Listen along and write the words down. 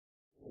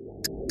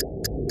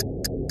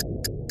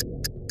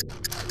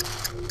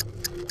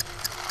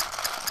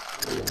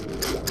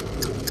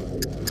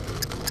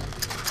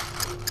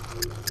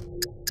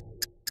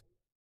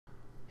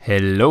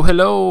Hello,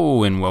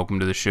 hello, and welcome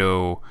to the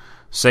show.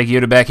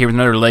 SykoYoda back here with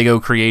another LEGO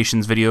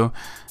Creations video,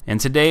 and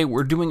today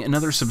we're doing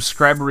another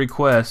subscriber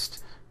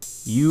request.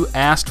 You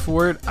asked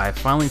for it. I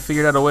finally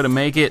figured out a way to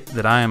make it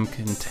that I am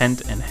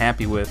content and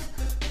happy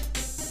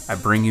with. I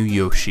bring you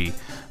Yoshi.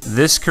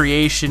 This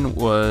creation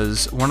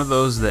was one of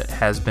those that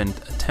has been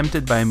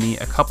attempted by me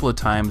a couple of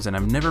times, and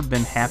I've never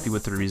been happy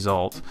with the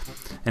result.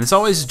 And it's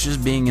always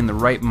just being in the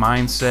right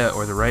mindset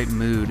or the right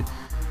mood.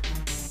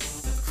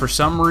 For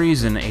some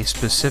reason, a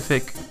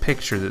specific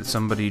picture that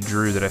somebody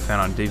drew that I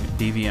found on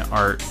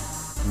DeviantArt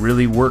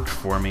really worked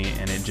for me,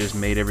 and it just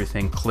made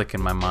everything click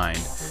in my mind.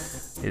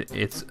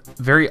 It's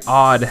very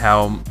odd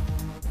how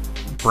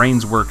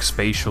brains work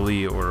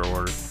spatially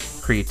or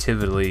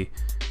creatively.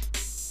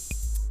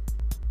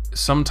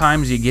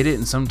 Sometimes you get it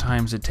and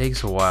sometimes it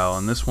takes a while,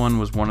 and this one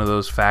was one of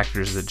those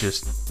factors that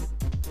just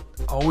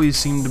always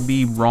seemed to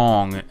be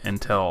wrong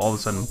until all of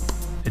a sudden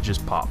it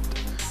just popped.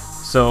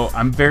 So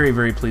I'm very,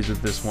 very pleased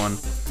with this one.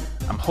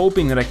 I'm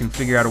hoping that I can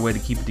figure out a way to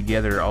keep it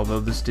together, although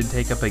this did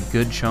take up a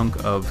good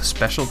chunk of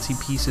specialty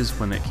pieces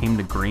when it came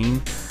to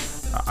green.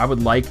 I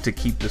would like to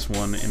keep this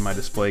one in my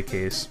display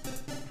case.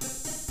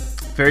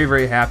 Very,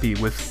 very happy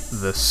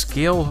with the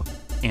scale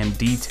and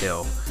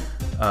detail.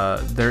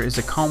 There is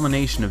a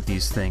culmination of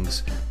these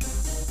things.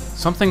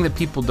 Something that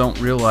people don't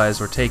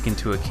realize or take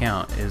into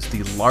account is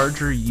the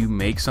larger you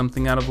make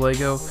something out of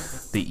Lego,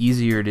 the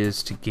easier it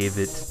is to give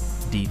it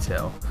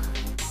detail.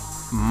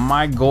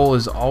 My goal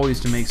is always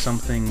to make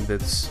something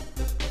that's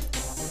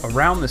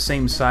around the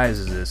same size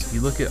as this. If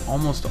you look at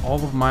almost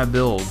all of my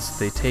builds,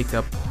 they take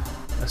up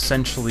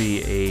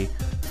essentially a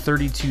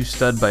 32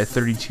 stud by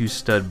 32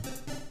 stud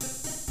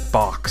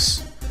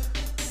box,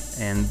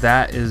 and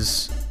that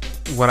is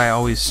what I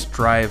always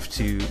strive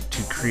to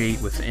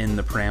create within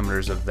the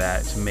parameters of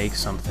that, to make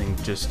something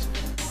just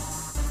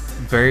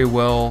very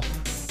well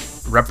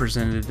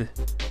represented,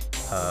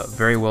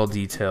 very well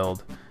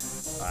detailed.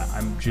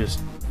 I'm just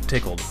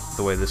tickled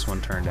the way this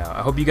one turned out.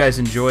 I hope you guys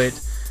enjoy it.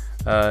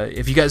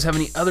 If you guys have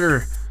any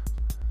other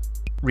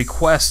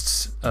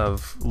requests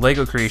of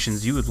LEGO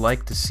creations you would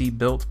like to see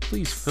built,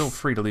 please feel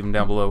free to leave them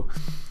down below.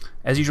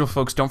 As usual,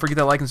 folks, don't forget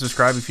to like and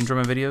subscribe if you enjoy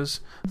my videos.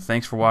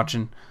 Thanks for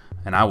watching,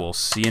 and I will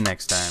see you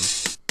next time.